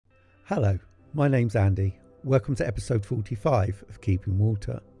Hello, my name's Andy. Welcome to episode 45 of Keeping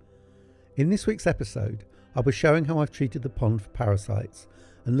Water. In this week's episode, I'll be showing how I've treated the pond for parasites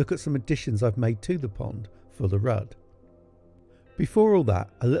and look at some additions I've made to the pond for the rudd. Before all that,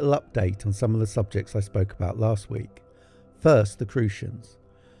 a little update on some of the subjects I spoke about last week. First, the crucians.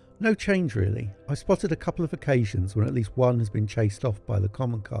 No change really. I spotted a couple of occasions when at least one has been chased off by the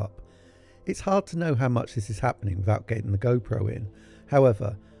common carp. It's hard to know how much this is happening without getting the GoPro in.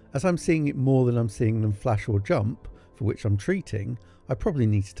 However, as I'm seeing it more than I'm seeing them flash or jump, for which I'm treating, I probably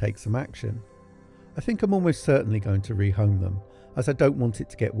need to take some action. I think I'm almost certainly going to rehome them, as I don't want it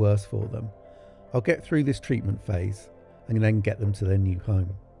to get worse for them. I'll get through this treatment phase and then get them to their new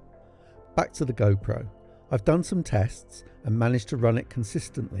home. Back to the GoPro. I've done some tests and managed to run it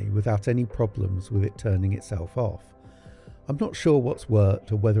consistently without any problems with it turning itself off. I'm not sure what's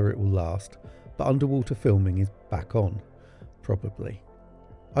worked or whether it will last, but underwater filming is back on, probably.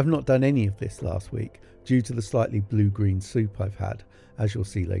 I've not done any of this last week due to the slightly blue-green soup I've had, as you'll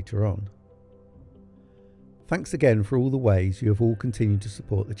see later on. Thanks again for all the ways you have all continued to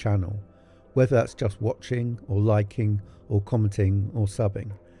support the channel, whether that's just watching or liking or commenting or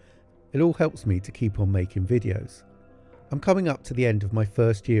subbing. It all helps me to keep on making videos. I'm coming up to the end of my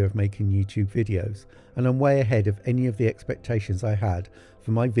first year of making YouTube videos, and I'm way ahead of any of the expectations I had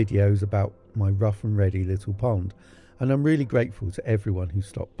for my videos about my rough and ready little pond, and I'm really grateful to everyone who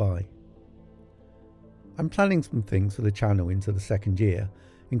stopped by. I'm planning some things for the channel into the second year,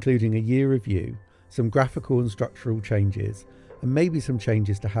 including a year review, some graphical and structural changes, and maybe some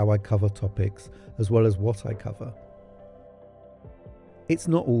changes to how I cover topics as well as what I cover. It's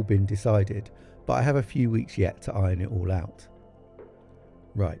not all been decided, but I have a few weeks yet to iron it all out.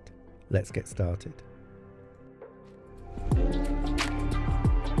 Right, let's get started.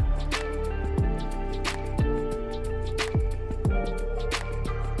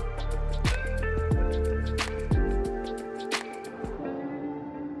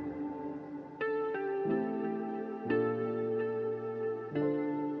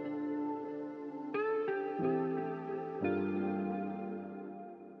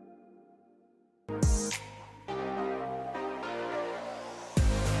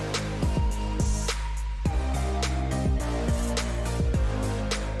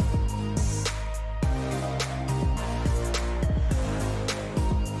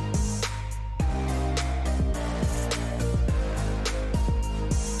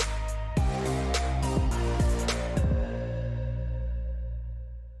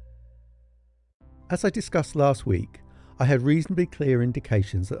 As I discussed last week, I had reasonably clear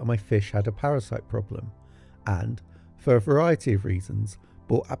indications that my fish had a parasite problem and, for a variety of reasons,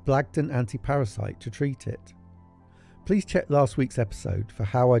 bought a Blagden anti-parasite to treat it. Please check last week's episode for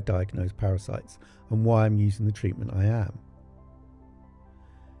how I diagnose parasites and why I'm using the treatment I am.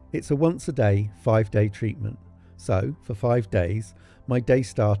 It's a once a day, 5-day treatment, so for 5 days my day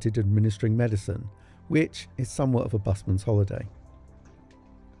started administering medicine, which is somewhat of a busman's holiday.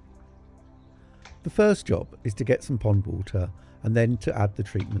 The first job is to get some pond water and then to add the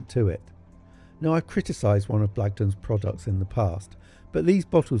treatment to it. Now, I've criticised one of Blagden's products in the past, but these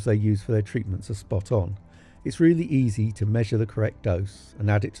bottles they use for their treatments are spot on. It's really easy to measure the correct dose and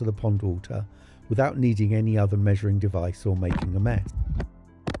add it to the pond water without needing any other measuring device or making a mess.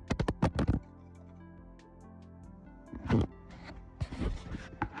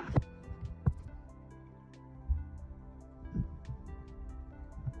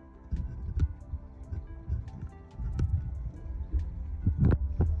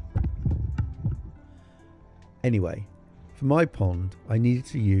 Anyway, for my pond I needed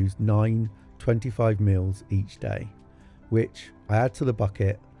to use 9 25ml each day, which I add to the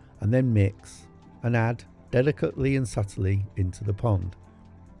bucket and then mix and add delicately and subtly into the pond.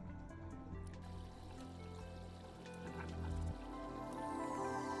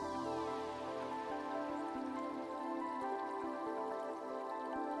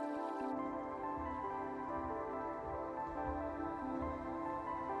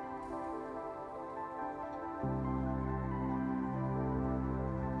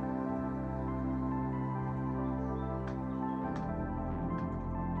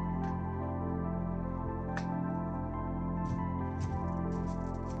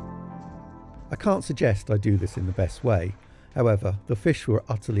 I can't suggest I do this in the best way, however, the fish were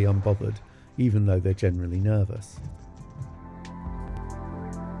utterly unbothered, even though they're generally nervous.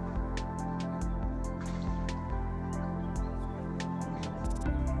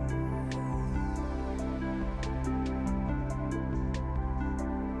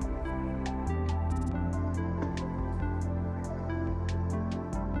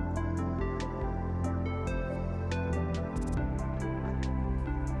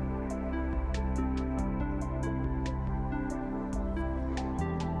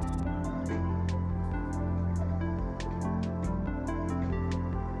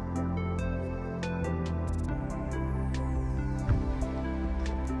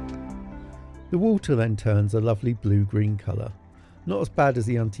 The water then turns a lovely blue-green colour, not as bad as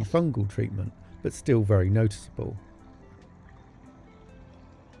the antifungal treatment, but still very noticeable.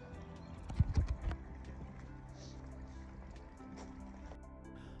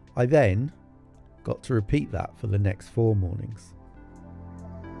 I then got to repeat that for the next 4 mornings.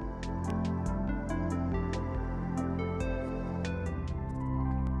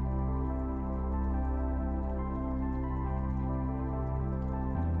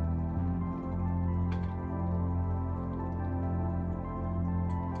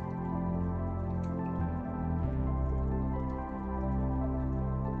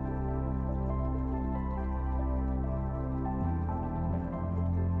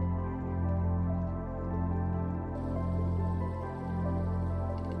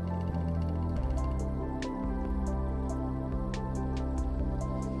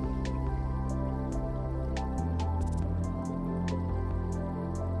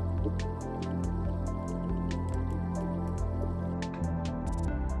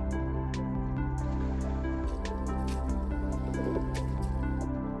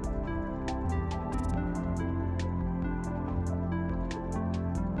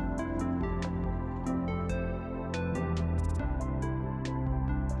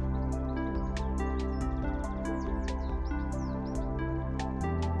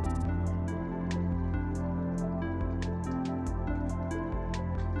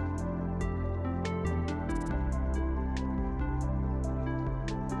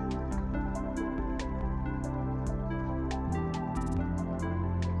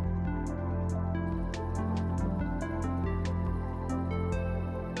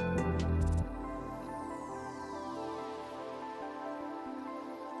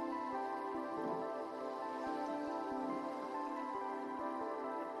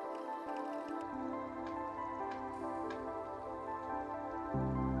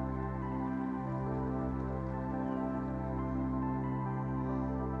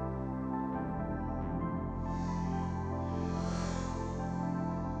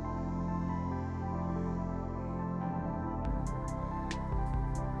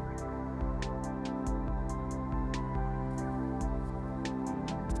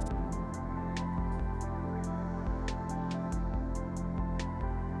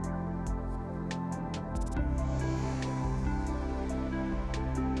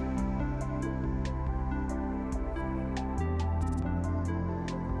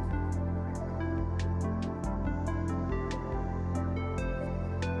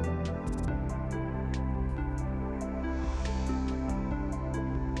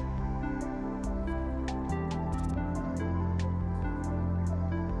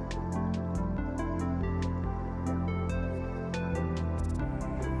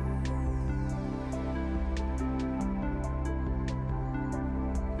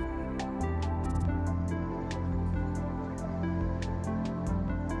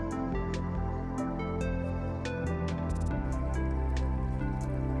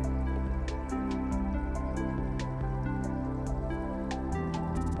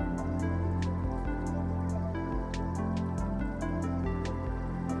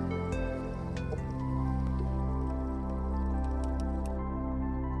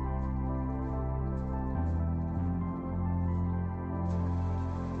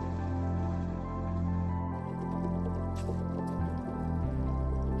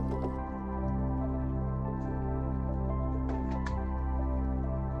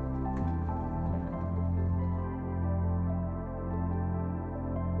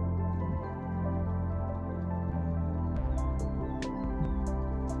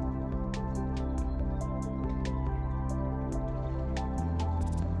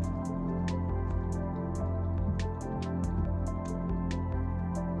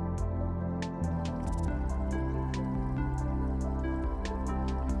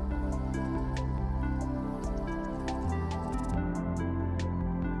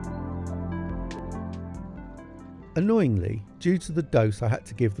 Annoyingly, due to the dose I had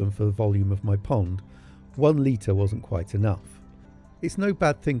to give them for the volume of my pond, 1 litre wasn't quite enough. It's no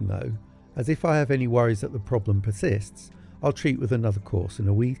bad thing though, as if I have any worries that the problem persists, I'll treat with another course in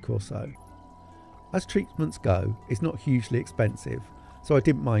a week or so. As treatments go, it's not hugely expensive, so I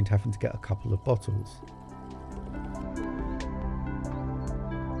didn't mind having to get a couple of bottles.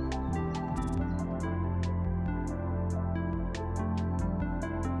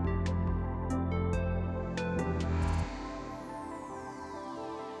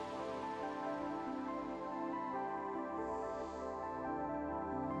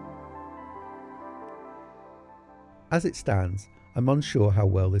 As it stands, I'm unsure how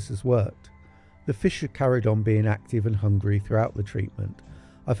well this has worked. The fish have carried on being active and hungry throughout the treatment.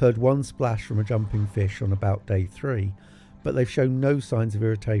 I've heard one splash from a jumping fish on about day 3, but they've shown no signs of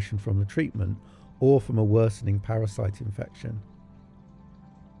irritation from the treatment or from a worsening parasite infection.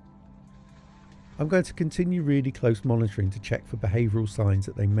 I'm going to continue really close monitoring to check for behavioural signs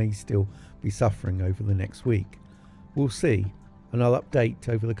that they may still be suffering over the next week. We'll see, and I'll update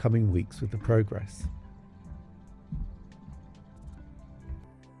over the coming weeks with the progress.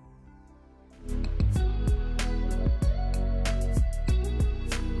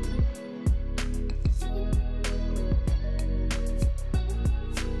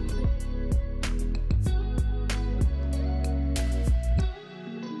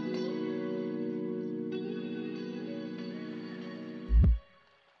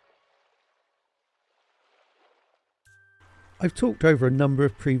 I've talked over a number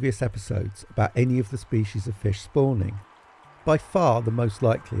of previous episodes about any of the species of fish spawning. By far the most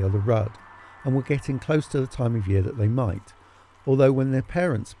likely are the rudd, and we're getting close to the time of year that they might, although when their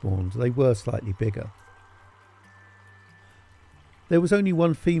parents spawned they were slightly bigger. There was only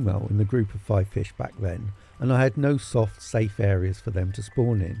one female in the group of 5 fish back then, and I had no soft, safe areas for them to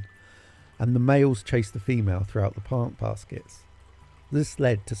spawn in, and the males chased the female throughout the plant baskets. This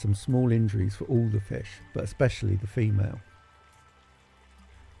led to some small injuries for all the fish, but especially the female.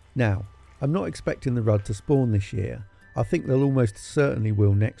 Now, I'm not expecting the rudd to spawn this year. I think they'll almost certainly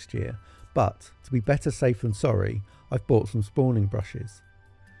will next year, but to be better safe than sorry, I've bought some spawning brushes.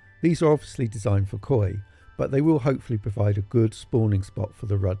 These are obviously designed for koi, but they will hopefully provide a good spawning spot for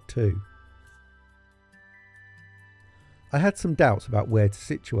the rudd too. I had some doubts about where to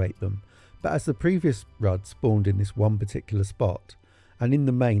situate them, but as the previous rudd spawned in this one particular spot, and in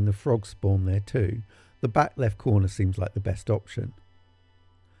the main the frogs spawn there too, the back left corner seems like the best option.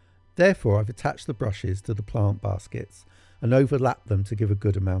 Therefore I've attached the brushes to the plant baskets and overlapped them to give a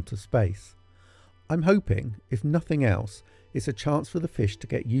good amount of space. I'm hoping, if nothing else, it's a chance for the fish to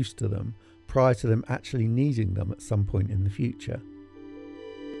get used to them prior to them actually needing them at some point in the future.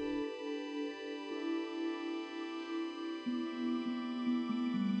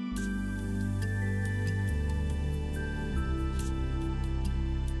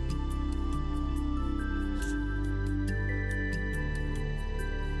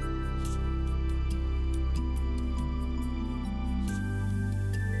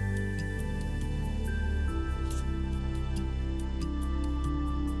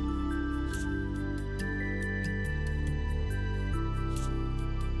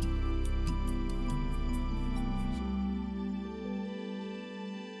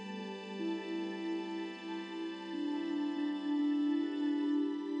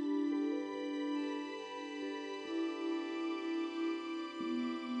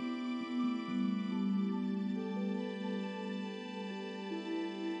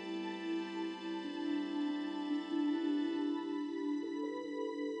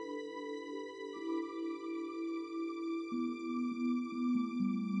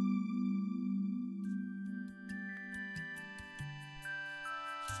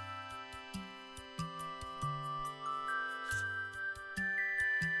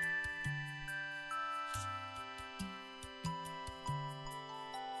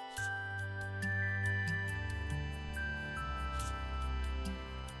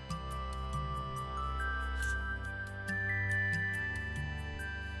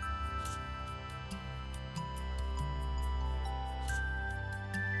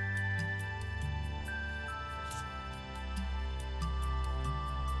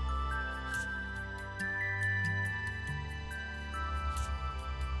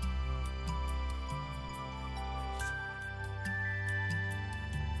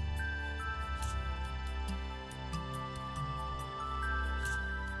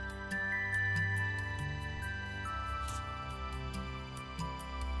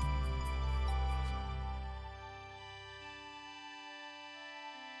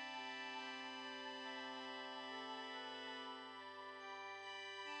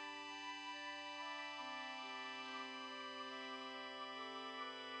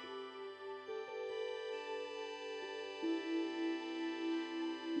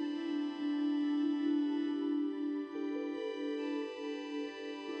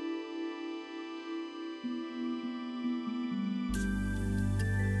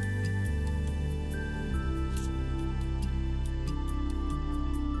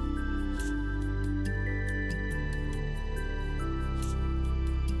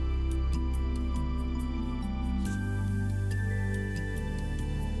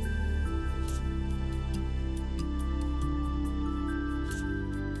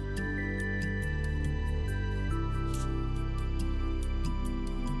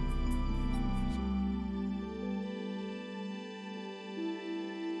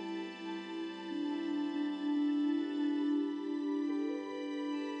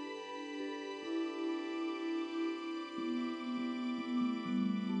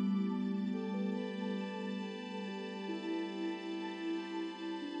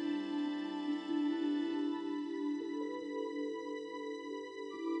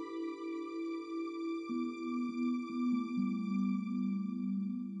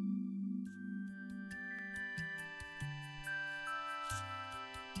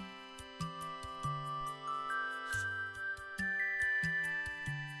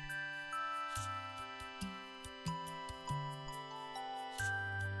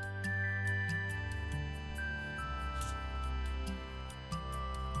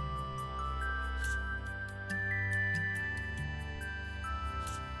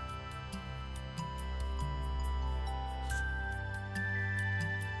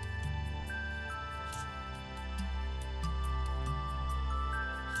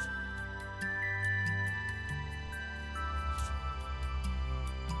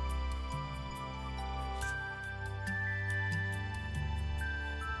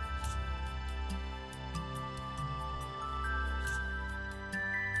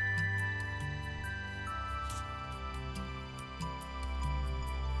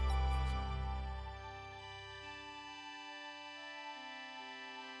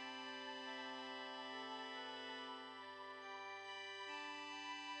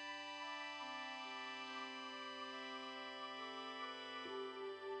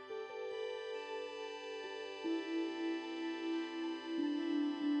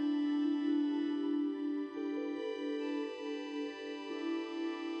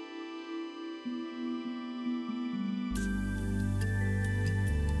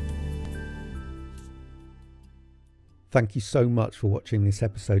 Thank you so much for watching this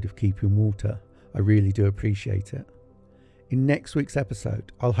episode of Keeping Water. I really do appreciate it. In next week's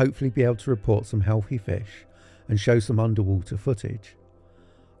episode, I'll hopefully be able to report some healthy fish and show some underwater footage.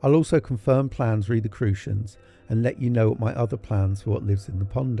 I'll also confirm plans re the crucians and let you know what my other plans for what lives in the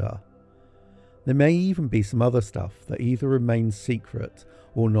pond are. There may even be some other stuff that either remains secret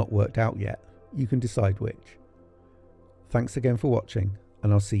or not worked out yet. You can decide which. Thanks again for watching,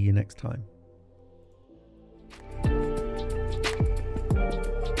 and I'll see you next time.